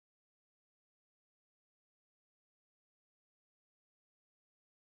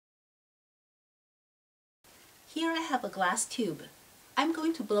Here I have a glass tube. I'm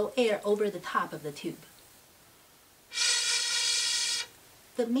going to blow air over the top of the tube.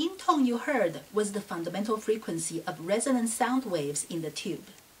 The mean tone you heard was the fundamental frequency of resonant sound waves in the tube.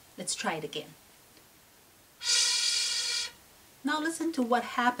 Let's try it again. Now listen to what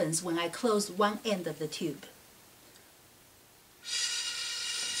happens when I close one end of the tube.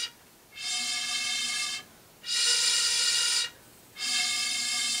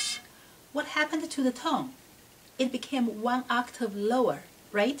 What happened to the tone? It became 1 octave lower,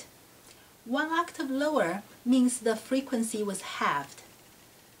 right? 1 octave lower means the frequency was halved.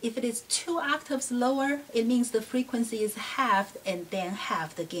 If it is 2 octaves lower, it means the frequency is halved and then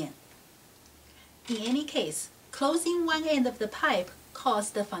halved again. In any case, closing one end of the pipe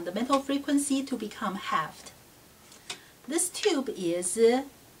caused the fundamental frequency to become halved. This tube is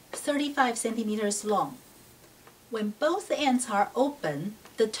 35 centimeters long. When both ends are open,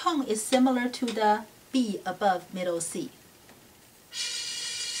 the tone is similar to the B above middle C.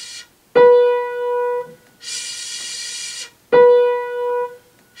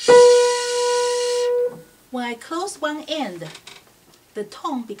 When I close one end, the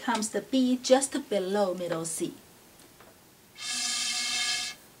tone becomes the B just below middle C.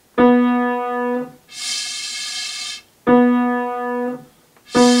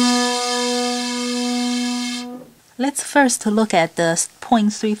 Let's first look at the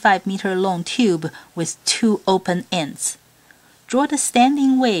 0.35 meter long tube with 2 open ends. Draw the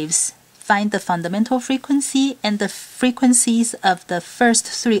standing waves, find the fundamental frequency and the frequencies of the first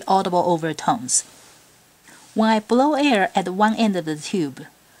 3 audible overtones. When I blow air at one end of the tube,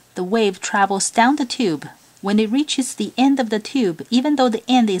 the wave travels down the tube. When it reaches the end of the tube, even though the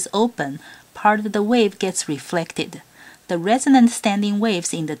end is open, part of the wave gets reflected. The resonant standing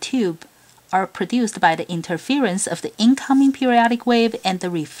waves in the tube are produced by the interference of the incoming periodic wave and the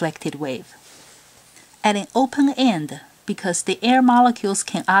reflected wave. At an open end, because the air molecules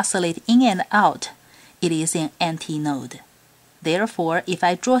can oscillate in and out, it is an antinode. Therefore, if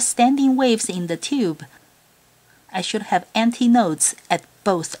I draw standing waves in the tube, I should have antinodes at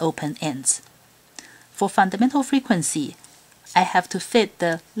both open ends. For fundamental frequency, I have to fit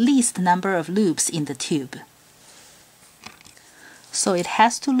the least number of loops in the tube. So it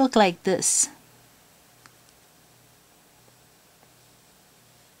has to look like this.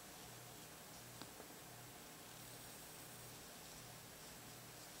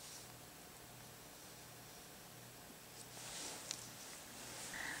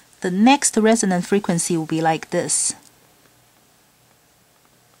 The next resonant frequency will be like this.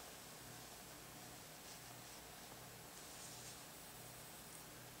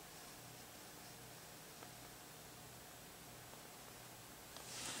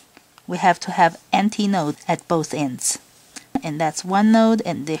 We have to have antinodes at both ends. And that's one node,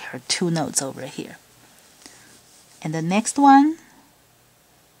 and there are 2 nodes over here. And the next one,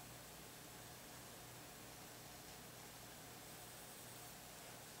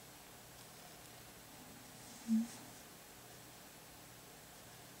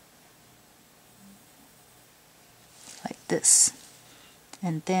 like this.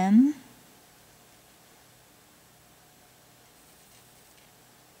 And then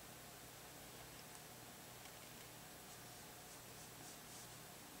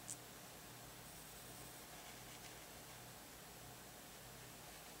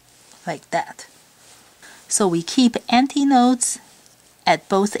like that. So we keep antinodes at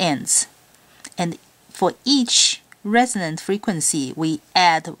both ends, and for each resonant frequency we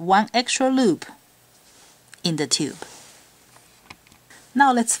add 1 extra loop in the tube.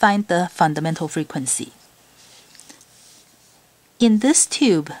 Now let's find the fundamental frequency. In this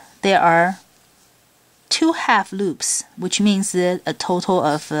tube there are 2 half loops, which means a total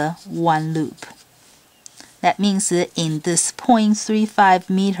of 1 loop. That means in this 0.35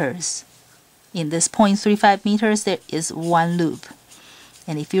 meters, there is 1 loop.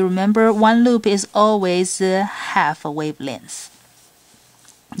 And if you remember, 1 loop is always half a wavelength.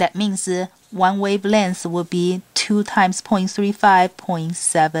 That means 1 wavelength will be 2 times 0.35,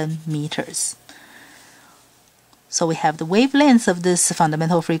 0.7 meters. So we have the wavelength of this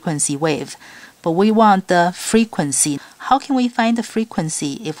fundamental frequency wave, but we want the frequency. How can we find the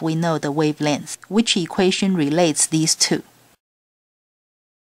frequency if we know the wavelength? Which equation relates these two?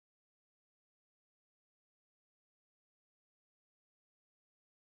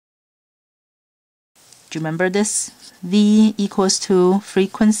 Do you remember this? V equals to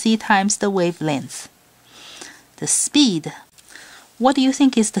frequency times the wavelength. The speed. What do you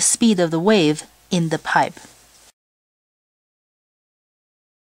think is the speed of the wave in the pipe?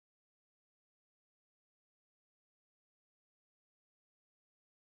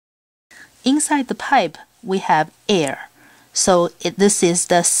 Inside the pipe, we have air. So this is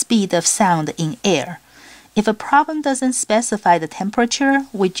the speed of sound in air. If a problem doesn't specify the temperature,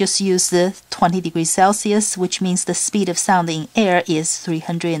 we just use the 20 degrees Celsius, which means the speed of sound in air is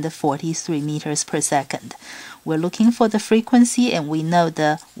 343 meters per second. We're looking for the frequency, and we know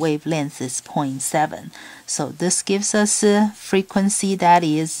the wavelength is 0.7. So this gives us a frequency that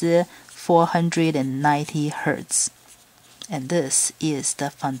is 490 hertz. And this is the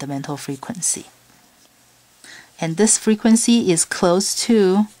fundamental frequency. And this frequency is close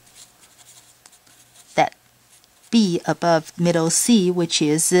to that B above middle C, which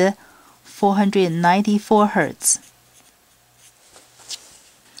is 494 hertz.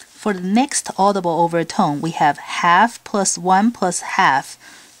 For the next audible overtone, we have half plus 1 plus half,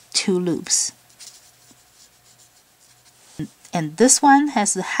 2 loops. And this one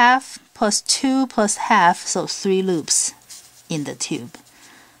has the half plus 2 plus half, so 3 loops in the tube.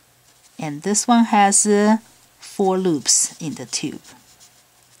 And this one has 4 loops in the tube.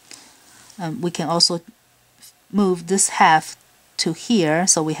 We can also move this half to here,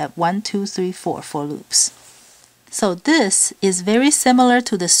 so we have 1, 2, 3, 4 loops. So this is very similar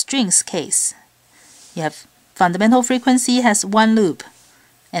to the strings case. You have fundamental frequency has 1 loop,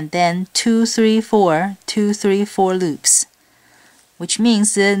 and then 2, 3, 4, 2, 3, 4 loops, which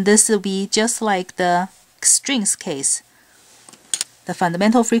means then this will be just like the strings case. The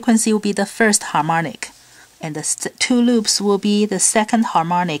fundamental frequency will be the first harmonic, and the 2 loops will be the second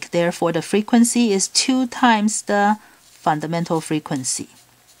harmonic. Therefore, the frequency is 2 times the fundamental frequency.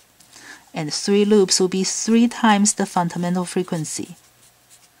 And 3 loops will be 3 times the fundamental frequency.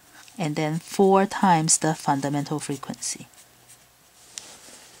 And then 4 times the fundamental frequency.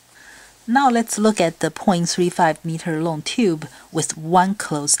 Now let's look at the 0.35 meter long tube with one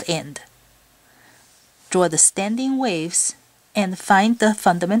closed end. Draw the standing waves and find the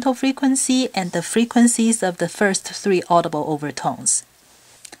fundamental frequency and the frequencies of the first 3 audible overtones.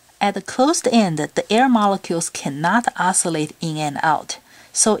 At the closed end, the air molecules cannot oscillate in and out,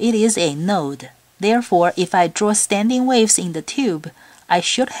 so it is a node. Therefore, if I draw standing waves in the tube, I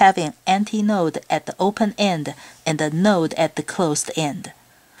should have an antinode at the open end and a node at the closed end.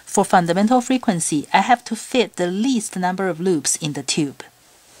 For fundamental frequency, I have to fit the least number of loops in the tube.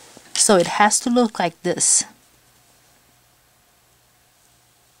 So it has to look like this.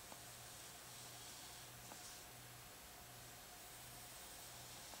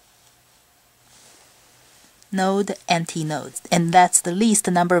 Node, antinode, and that's the least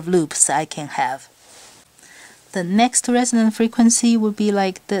number of loops I can have. The next resonant frequency would be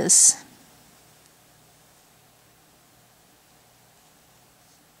like this.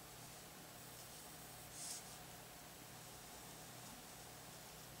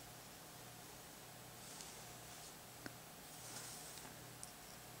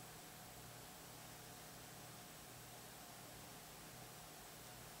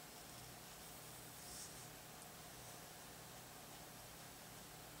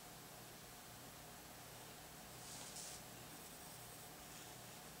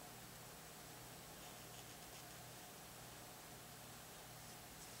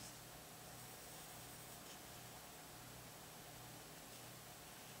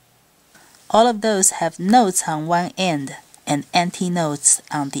 All of those have nodes on one end and antinodes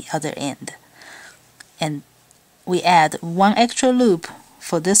on the other end. And we add 1 extra loop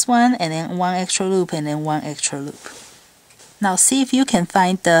for this one, and then 1 extra loop, and then 1 extra loop. Now see if you can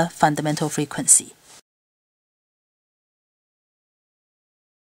find the fundamental frequency.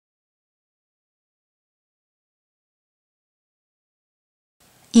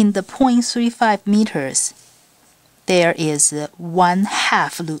 In the 0.35 meters, there is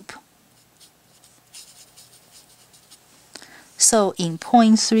 1/2 loop. So in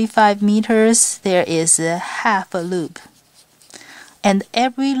 0.35 meters, there is half a loop. And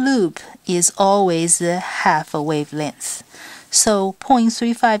every loop is always half a wavelength. So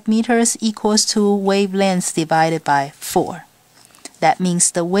 0.35 meters equals to wavelength divided by 4. That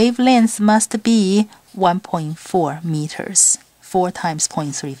means the wavelength must be 1.4 meters. 4 times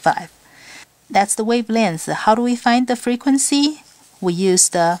 0.35. That's the wavelength. How do we find the frequency? We use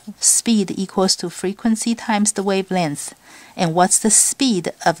the speed equals to frequency times the wavelength. And what's the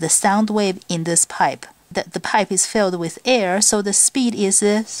speed of the sound wave in this pipe? The pipe is filled with air, so the speed is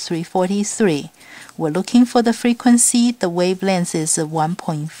 343. We're looking for the frequency. The wavelength is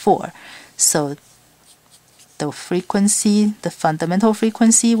 1.4. So the frequency, the fundamental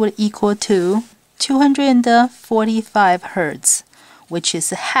frequency, would equal to 245 hertz, which is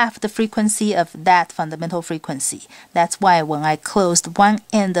half the frequency of that fundamental frequency. That's why when I closed one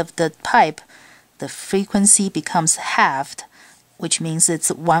end of the pipe, the frequency becomes halved, which means it's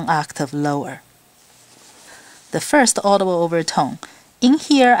 1 octave lower. the first audible overtone. In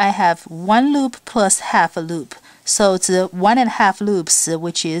here, I have 1 loop plus half a loop. So it's 1.5 loops,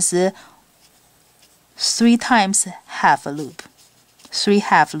 which is 3 times half a loop. 3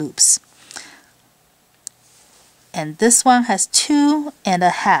 half loops. And this one has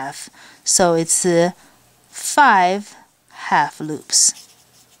 2.5. So it's 5 half loops.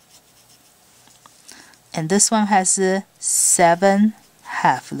 And this one has 7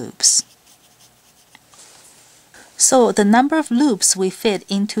 half loops. So the number of loops we fit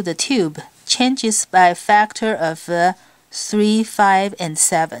into the tube changes by a factor of 3, 5, and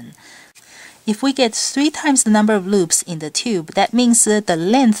 7. If we get 3 times the number of loops in the tube, that means the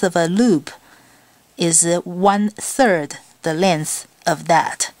length of a loop is 1/3 the length of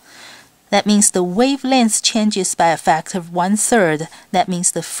that. That means the wavelength changes by a factor of 1/3. That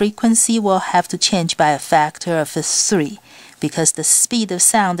means the frequency will have to change by a factor of 3, because the speed of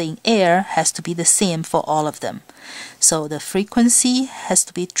sound in air has to be the same for all of them. So the frequency has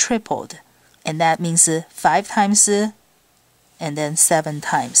to be tripled, and that means 5 times and then 7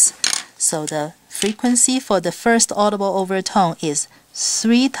 times. So the frequency for the first audible overtone is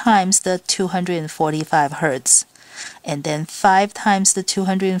 3 times the 245 Hertz, and then 5 times the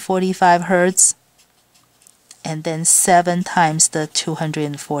 245 Hertz, and then 7 times the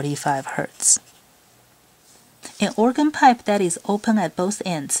 245 Hertz. An organ pipe that is open at both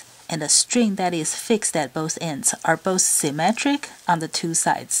ends and a string that is fixed at both ends are both symmetric on the 2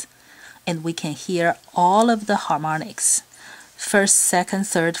 sides, and we can hear all of the harmonics. First, second,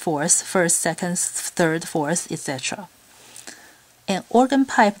 third, fourth, first, second, third, fourth, etc. An organ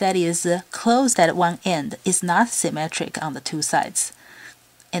pipe that is closed at one end is not symmetric on the 2 sides,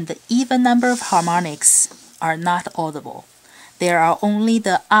 and the even number of harmonics are not audible. There are only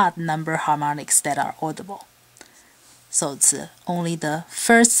the odd number harmonics that are audible. So it's only the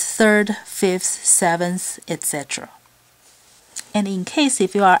first, third, fifth, seventh, etc. And in case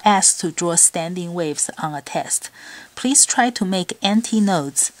if you are asked to draw standing waves on a test, please try to make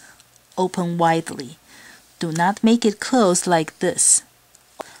antinodes open widely. Do not make it close like this.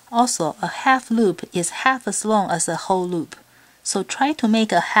 Also, a half loop is half as long as a whole loop. So try to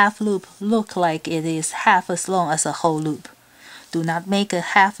make a half loop look like it is half as long as a whole loop. Do not make a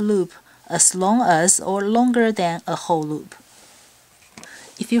half loop as long as or longer than a whole loop.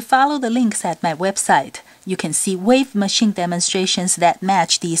 If you follow the links at my website, you can see wave machine demonstrations that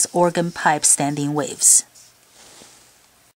match these organ pipe standing waves.